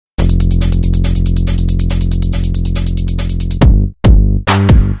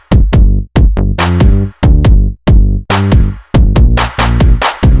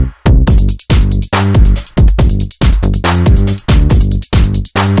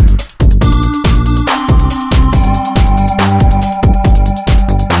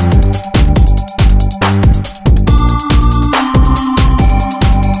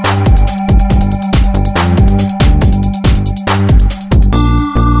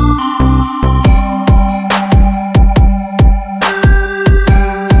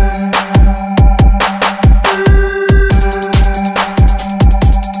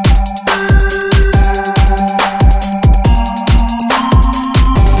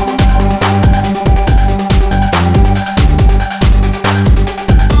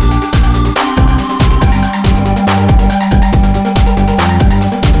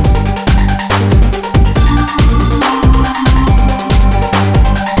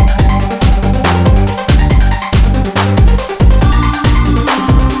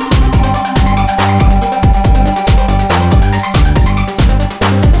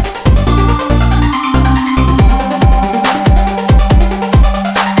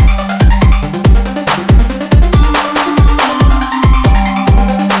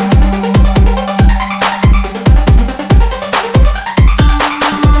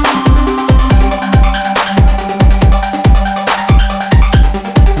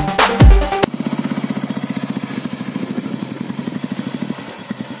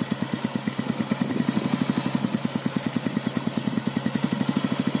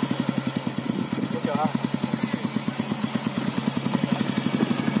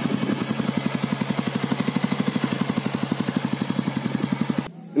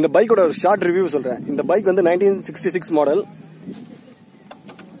இந்த பைக்கோட ஒரு ஷார்ட் ரிவ்யூ சொல்றேன். இந்த பைக் வந்து 1966 மாடல்.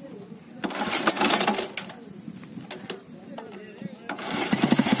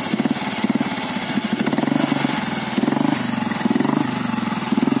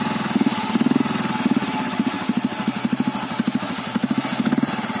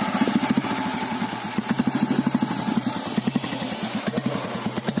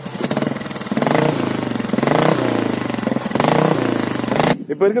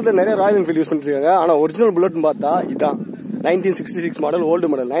 இப்போ இருக்கிறது நிறைய ராயல் என்ஃபீல்ட் யூஸ் பண்ணிட்டு இருக்காங்க. ஆனா ஒரிஜினல் புல்லட்னு பார்த்தா இதான் 1966 மாடல், ஓல்டு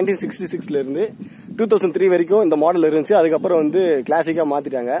மாடல். 1966ல இருந்து 2003 வரைக்கும் இந்த மாடல் இருந்துச்சு. அதுக்கப்புறம் வந்து கிளாசிக்கா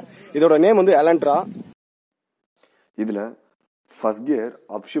மாத்திட்டாங்க. இதோட நேம் வந்து எலன்ட்ரா. இதுல ஃபர்ஸ்ட் கியர்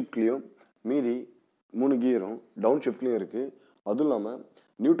அப் ஷிஃப்ட்லயும் மீதி 3 கியரும் டவுன் ஷிஃப்ட்லயும் இருக்கு. அதுவும் இல்லாம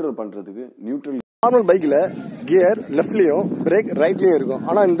நியூட்ரல் பண்றதுக்கு நியூட்ரல். நார்மல் பைக்ல கியர் லெஃப்ட்லயும் பிரேக் ரைட்லயும் இருக்கும்.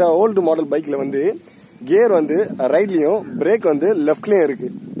 ஆனா இந்த ஓல்டு மாடல் பைக்ல வந்து கியர் வந்து ரைட்லயும் பிரேக் வந்து லெஃப்ட்லயும் இருக்கு.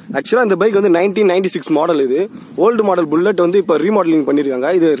 ஆக்சுவலா இந்த பைக் வந்து 1996 மாடல். இது ஓல்டு மாடல் புல்லட் வந்து இப்ப ரீமாடலிங் பண்ணிருக்காங்க.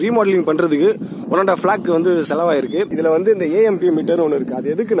 இது ரீமாடலிங் பண்றதுக்கு 1.5 lakh வந்து செலவாயிருக்கு. இதுல வந்து இந்த ஏஎம்பி மீட்டர் ஒன்னு இருக்கு. அது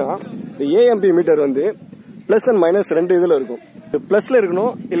எதுக்குன்னா இந்த ஏஎம்பி மீட்டர் வந்து பிளஸ் அண்ட் மைனஸ் ரெண்டு இதுல இருக்கும். பிளஸ்ல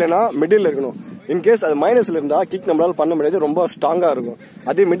இருக்கணும் இல்லைன்னா மிடில் இருக்கணும். இன்கேஸ் அது மைனஸ்ல இருந்தா கிக் நம்மளால பண்ண முடியாது, ரொம்ப ஸ்ட்ராங்கா இருக்கும்.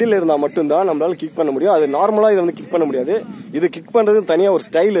 அதே மிடில் இருந்தா மட்டும்தான் நம்மளால கிக் பண்ண முடியும். அது நார்மலா இதை வந்து கிக் பண்ண முடியாது. இது கிக் பண்றது தனியா ஒரு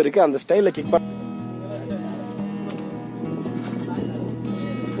ஸ்டைல் இருக்கு. அந்த ஸ்டைல கிக் பண்ண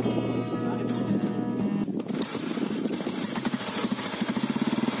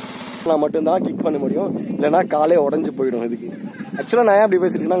மட்டும்தான் கிக் பண்ண முடியும், இல்லைன்னா காலே உடஞ்சு போயிடும். இதுக்கு ஆக்சுவலா நான் அப்படி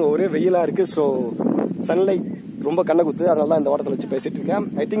பேசிட்டு இருக்கேன். ஒரே வெயிலா இருக்கு. ஸோ சன்லைட் ரொம்ப கண்ணை குத்து, அதனால தான் இந்த வாரத்தில் வச்சு பேசிட்டு இருக்கேன்.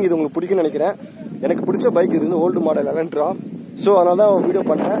 ஐ திங்க் இது உங்களுக்கு பிடிக்கும்னு நினைக்கிறேன். எனக்கு பிடிச்ச பைக் இது வந்து ஓல்டு மாடல் எலன்ட்ரா. ஸோ அதனால தான் வீடியோ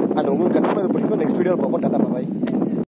பண்ணேன். அண்ட் உங்களுக்கு கண்டிப்பாக இது பிடிக்கும். நெக்ஸ்ட் வீடியோ பார்ப்போம். டாடா பாய்.